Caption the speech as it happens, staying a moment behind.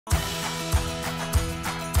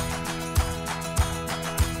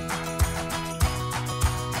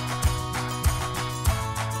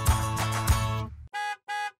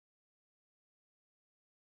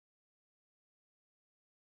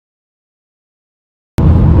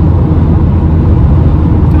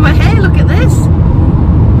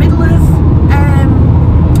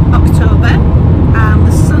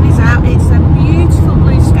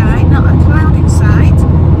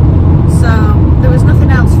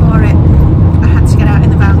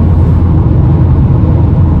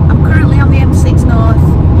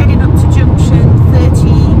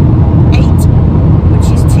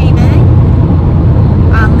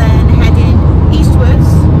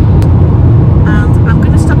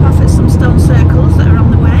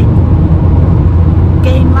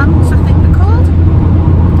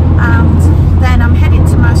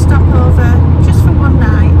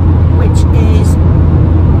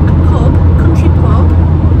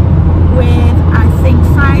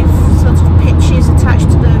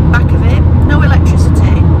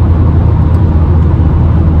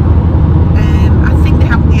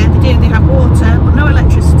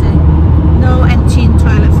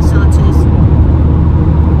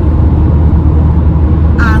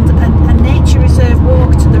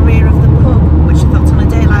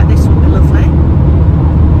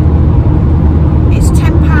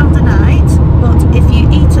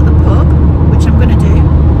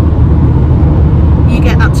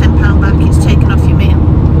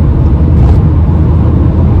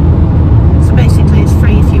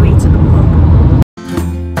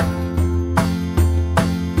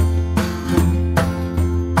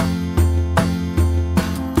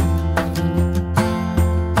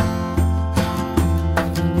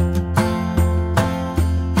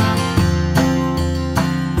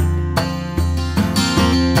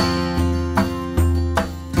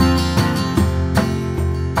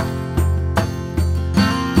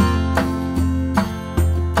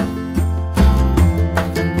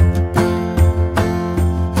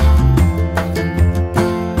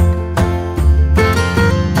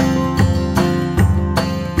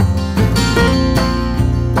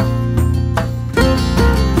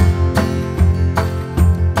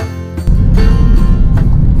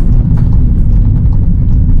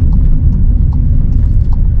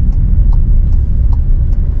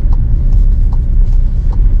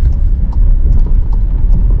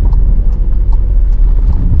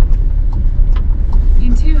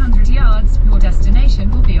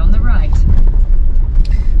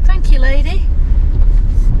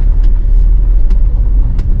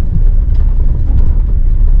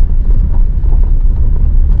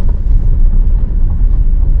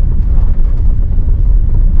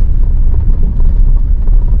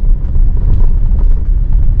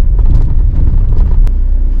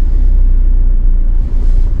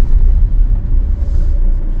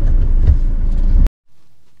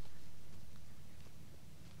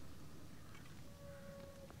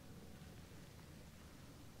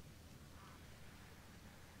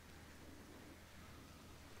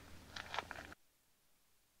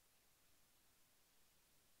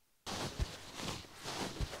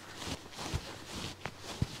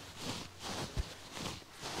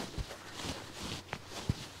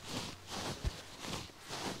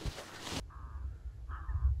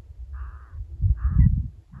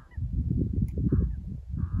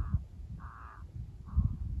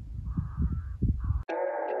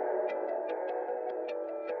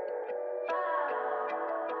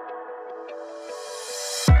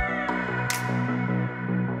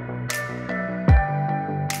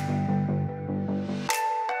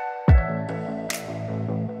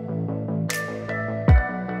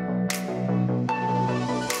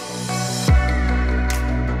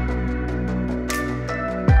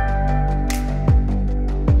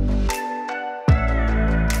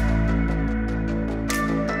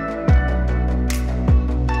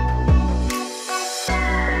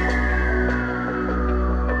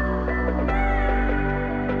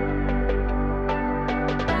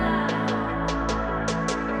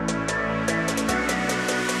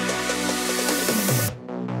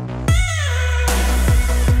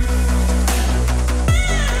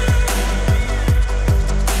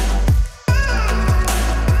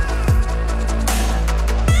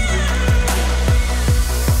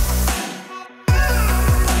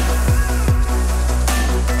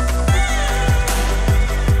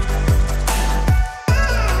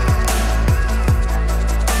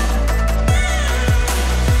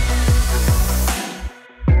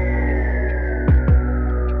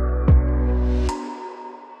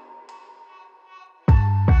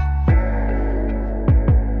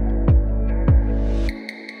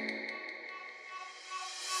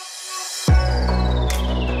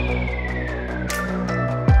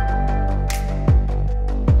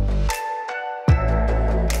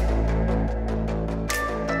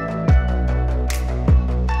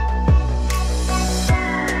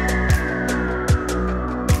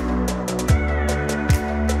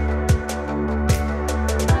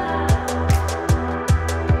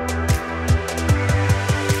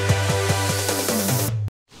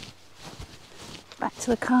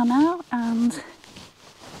the car now and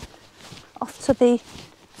off to the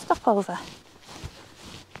stopover.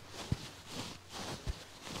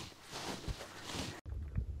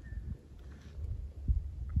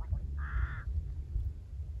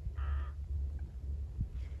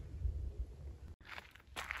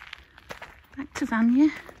 Back to Vanya.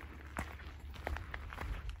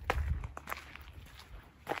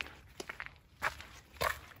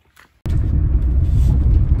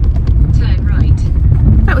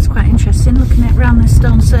 That was quite interesting, looking at around the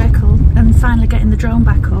stone circle and finally getting the drone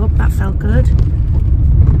back up. That felt good.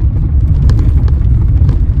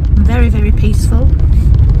 Very, very peaceful.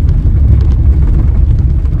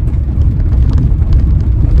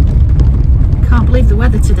 Can't believe the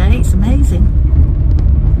weather today, it's amazing.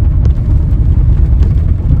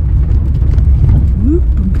 Ooh,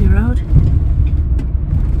 bumpy road.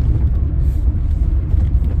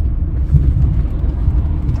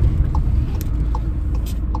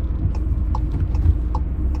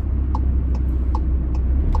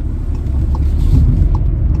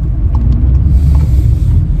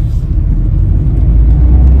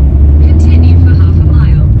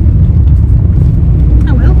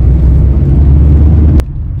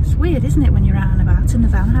 Isn't it, when you're out and about in the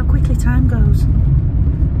van, how quickly time goes.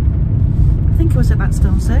 I think I was at that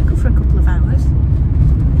stone circle for a couple of hours.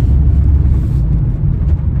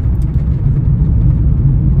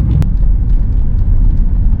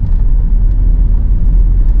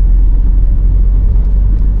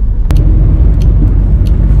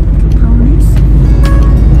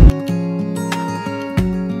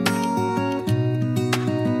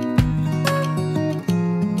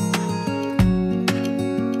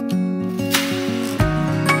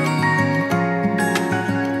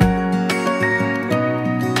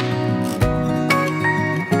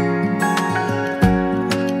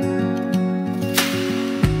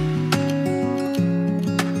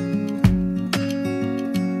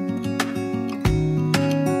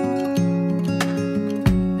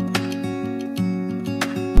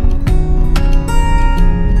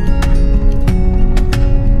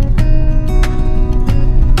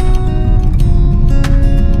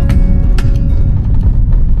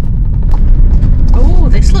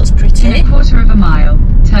 In a quarter of a mile,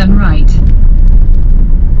 turn right.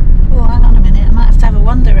 Oh, hang on a minute, I might have to have a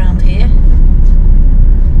wander around here.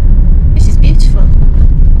 This is beautiful.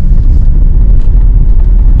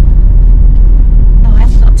 No, I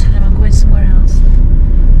haven't got time, I'm going somewhere else.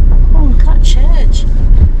 Oh, look at that church.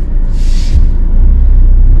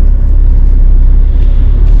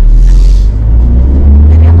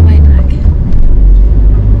 Maybe on the way back.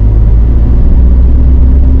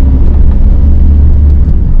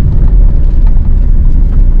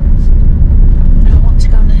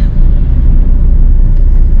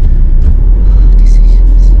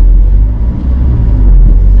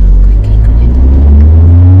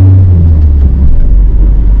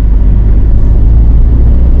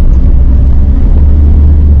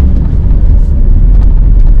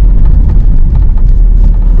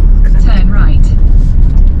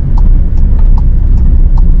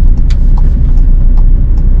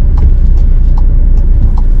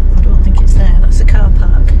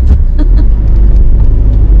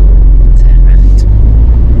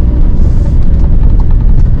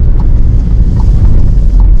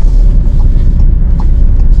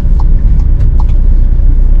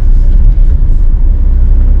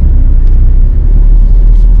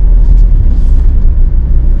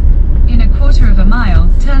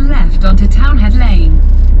 Onto Townhead Lane.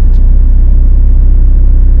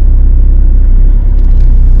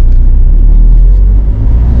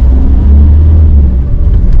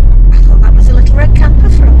 I thought that was a little red camper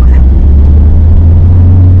for a while.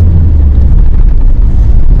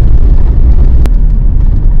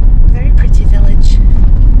 Very pretty village.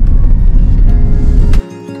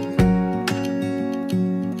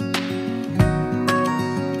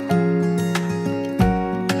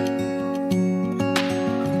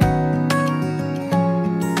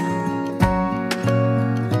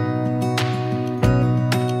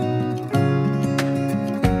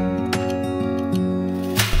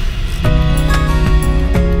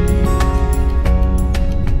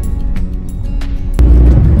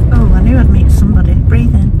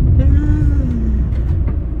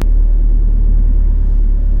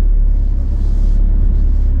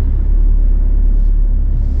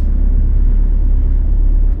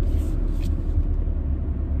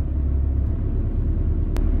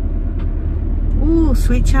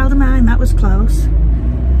 Sweet child of mine, that was close.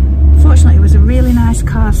 Fortunately, it was a really nice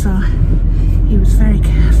car, so he was very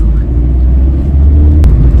careful.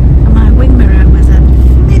 And my wing mirror was a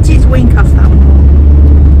midget's wink off that wall.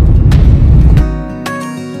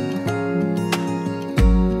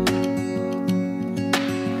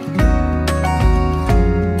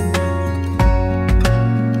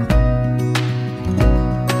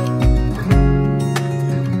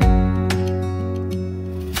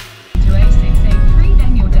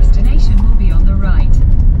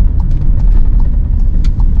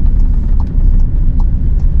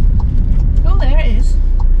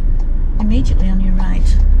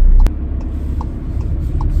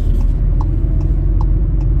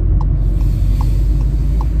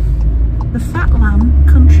 Ravenston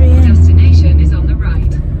Country Inn. Destination is on the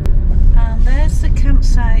right. And there's the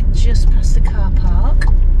campsite just past the car park.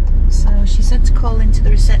 So she said to call into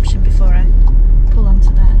the reception before I pull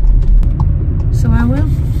onto there. So I will.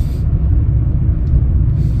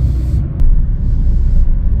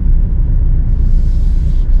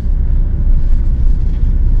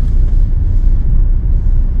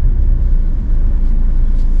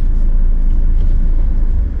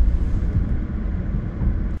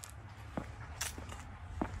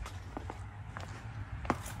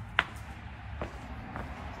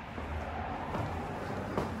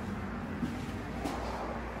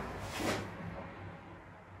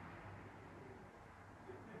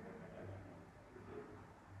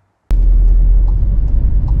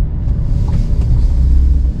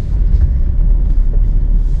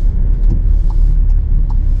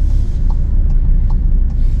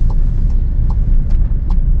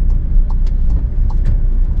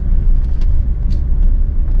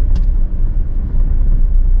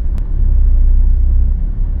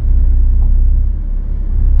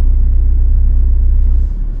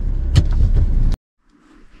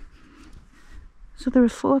 So there are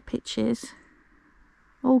 4 pitches,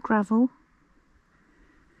 all gravel,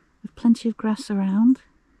 with plenty of grass around.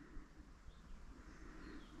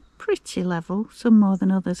 Pretty level, some more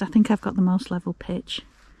than others. I think I've got the most level pitch.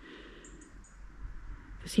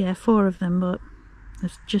 Because yeah, 4 of them, but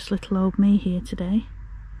there's just little old me here today.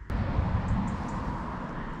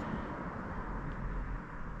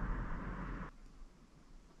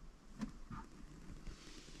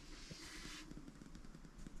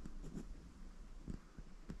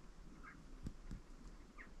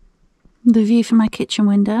 The view from my kitchen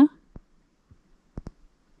window.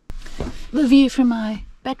 The view from my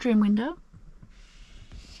bedroom window.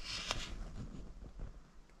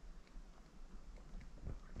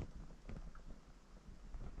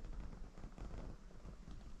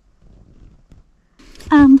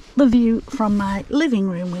 And the view from my living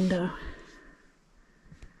room window.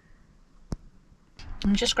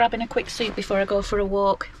 I'm just grabbing a quick soup before I go for a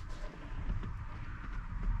walk.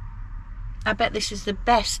 I bet this is the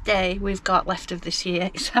best day we've got left of this year.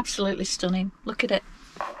 It's absolutely stunning. Look at it.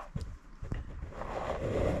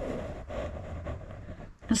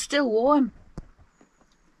 And still warm.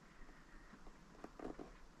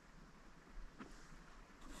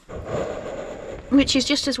 Which is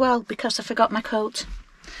just as well because I forgot my coat.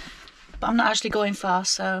 But I'm not actually going far,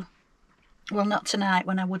 so... Well, not tonight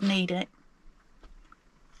when I would need it.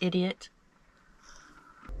 Idiot.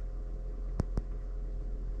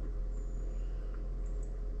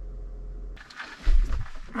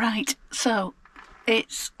 Right, so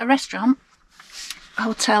it's a restaurant, a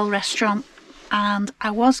hotel restaurant, and I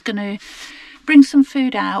was going to bring some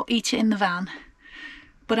food out, eat it in the van,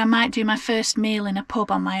 but I might do my first meal in a pub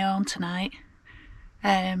on my own tonight.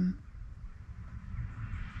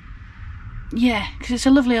 Yeah, because it's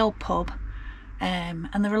a lovely old pub, and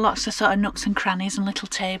there are lots of sort of nooks and crannies and little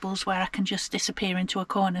tables where I can just disappear into a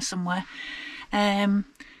corner somewhere.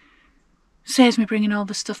 Saves me bringing all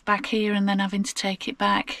the stuff back here and then having to take it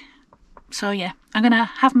back. So yeah, I'm going to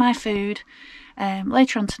have my food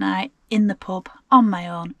later on tonight in the pub on my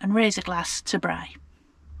own and raise a glass to Bri.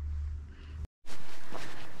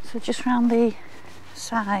 So just round the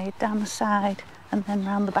side, down the side and then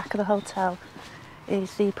round the back of the hotel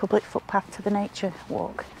is the public footpath to the nature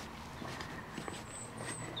walk.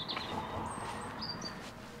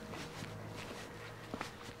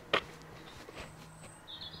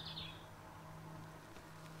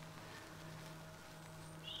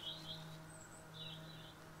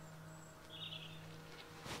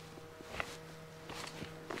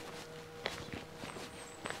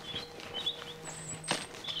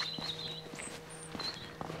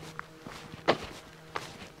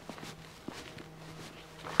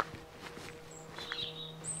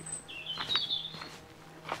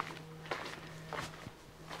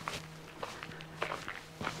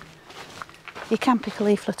 You can pick a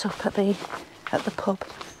leaflet up at the pub,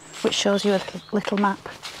 which shows you a little map.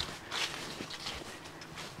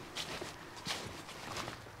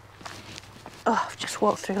 Oh, I've just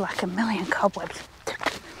walked through like a million cobwebs.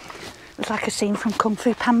 It's like a scene from Kung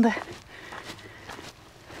Fu Panda.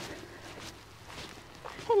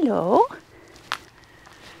 Hello?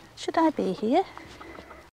 Should I be here?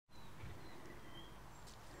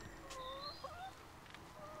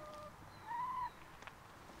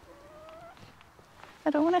 I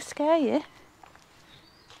don't want to scare you.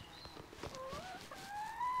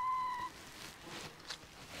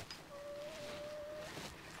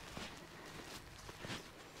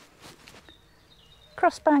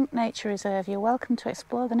 Crossbank Nature Reserve. You're welcome to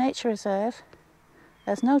explore the nature reserve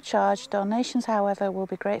There's no charge. Donations, however, will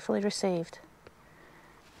be gratefully received.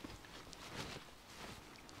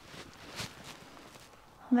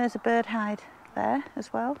 And there's a bird hide there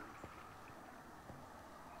as well.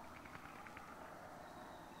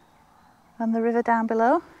 And the river down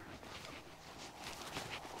below.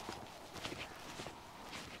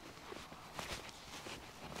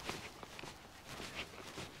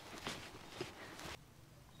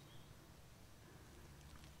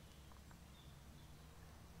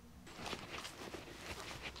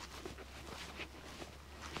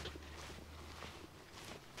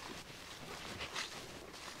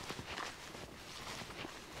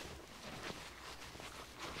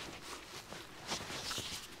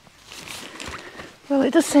 Well,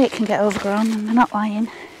 it does say it can get overgrown, and they're not lying.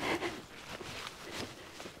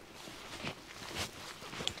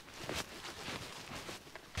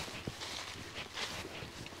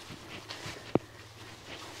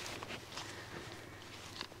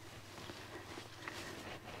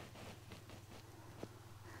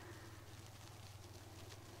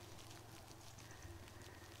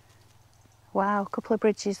 Wow, a couple of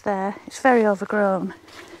bridges there. It's very overgrown.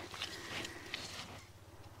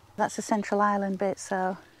 That's the central island bit,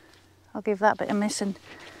 so I'll give that bit a miss and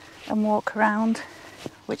walk around,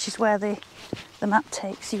 which is where the map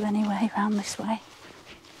takes you anyway, round this way.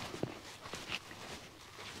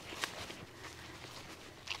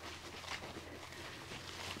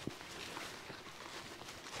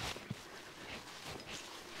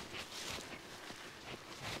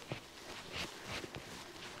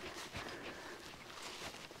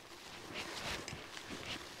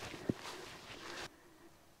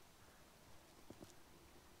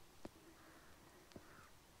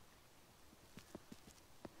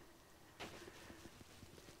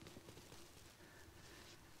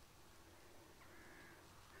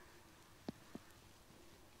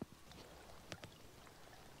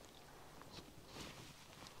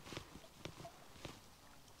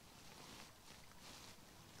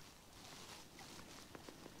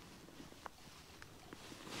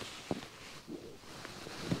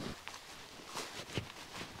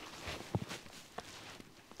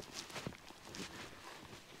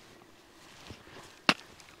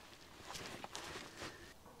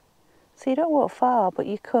 So you don't walk far, but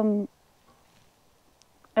you come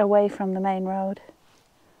away from the main road.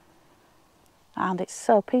 And it's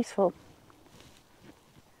so peaceful.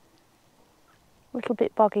 A little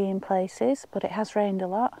bit boggy in places, but it has rained a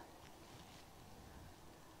lot.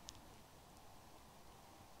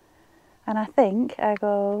 And I think I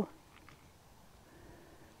go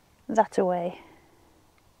that away.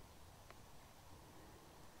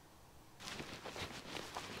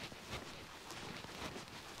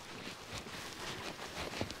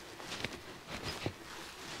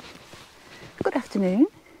 Good afternoon.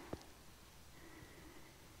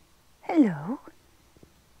 Hello.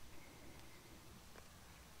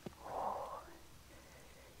 Oh,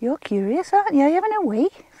 you're curious, aren't you? Are you having a wee?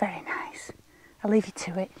 Very nice. I'll leave you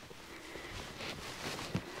to it.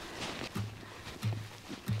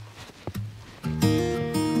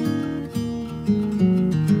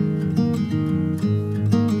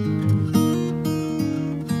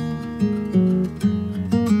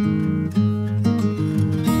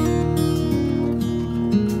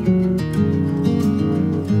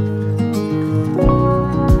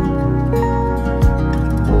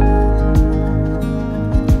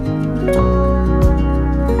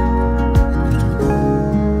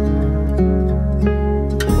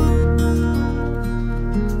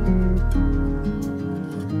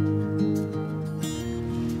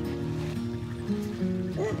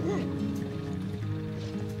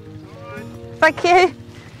 Thank you.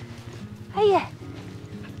 Hiya.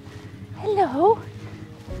 Hello.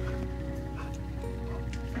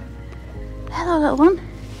 Hello, little one.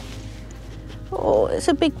 Oh, it's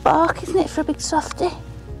a big bark, isn't it, for a big softie?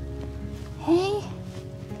 Hey.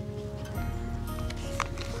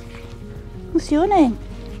 What's your name?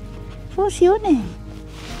 What's your name?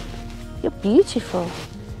 You're beautiful.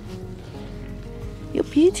 You're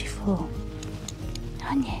beautiful,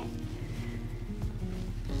 aren't you?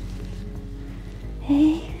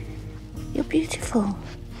 Hey, you're beautiful.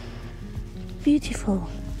 Beautiful.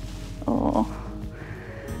 Oh.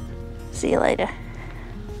 See you later.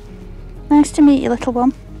 Nice to meet you, little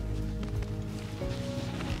one.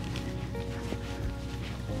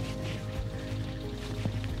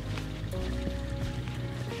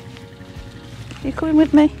 You coming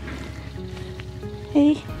with me?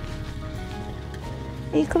 Hey?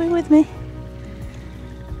 Are you coming with me?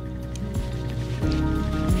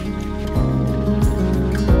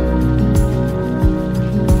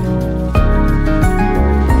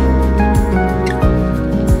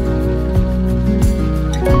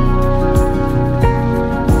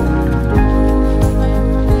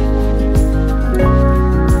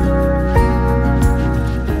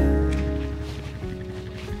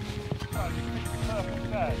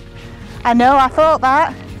 I know, I thought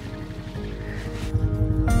that.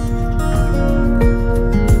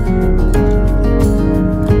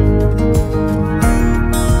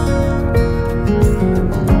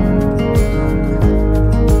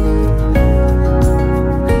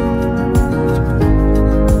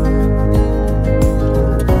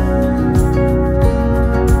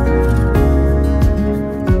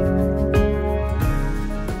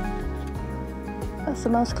 That's the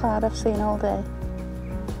most cloud I've seen all day.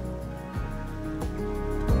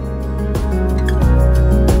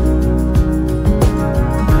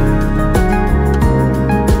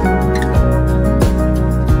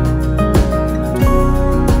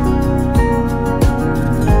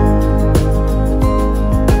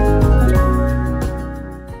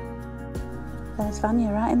 There's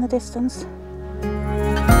Vanya right in the distance.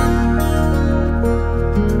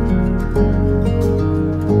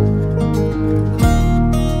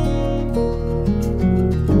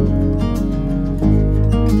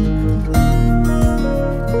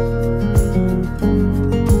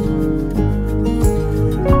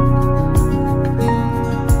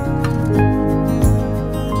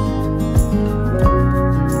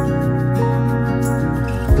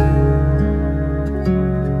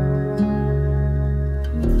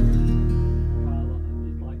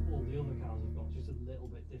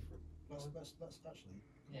 That's actually.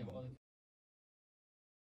 Yeah, well,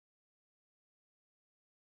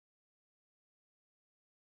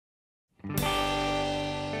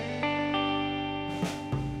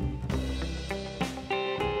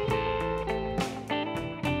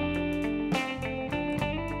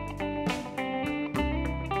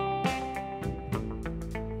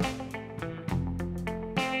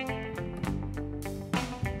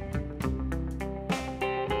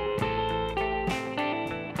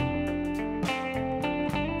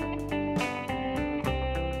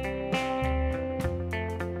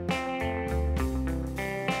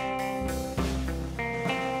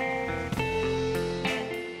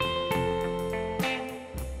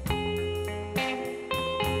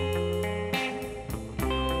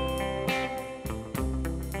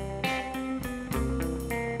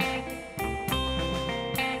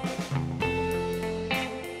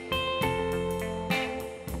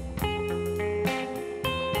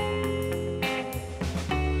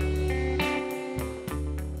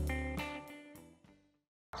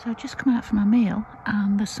 So I've just come out for my meal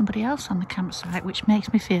and there's somebody else on the campsite, which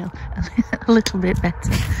makes me feel a little bit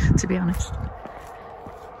better, to be honest.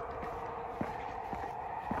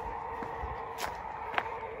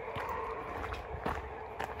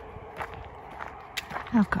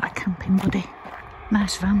 I've got a camping buddy.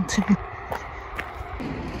 Nice van too.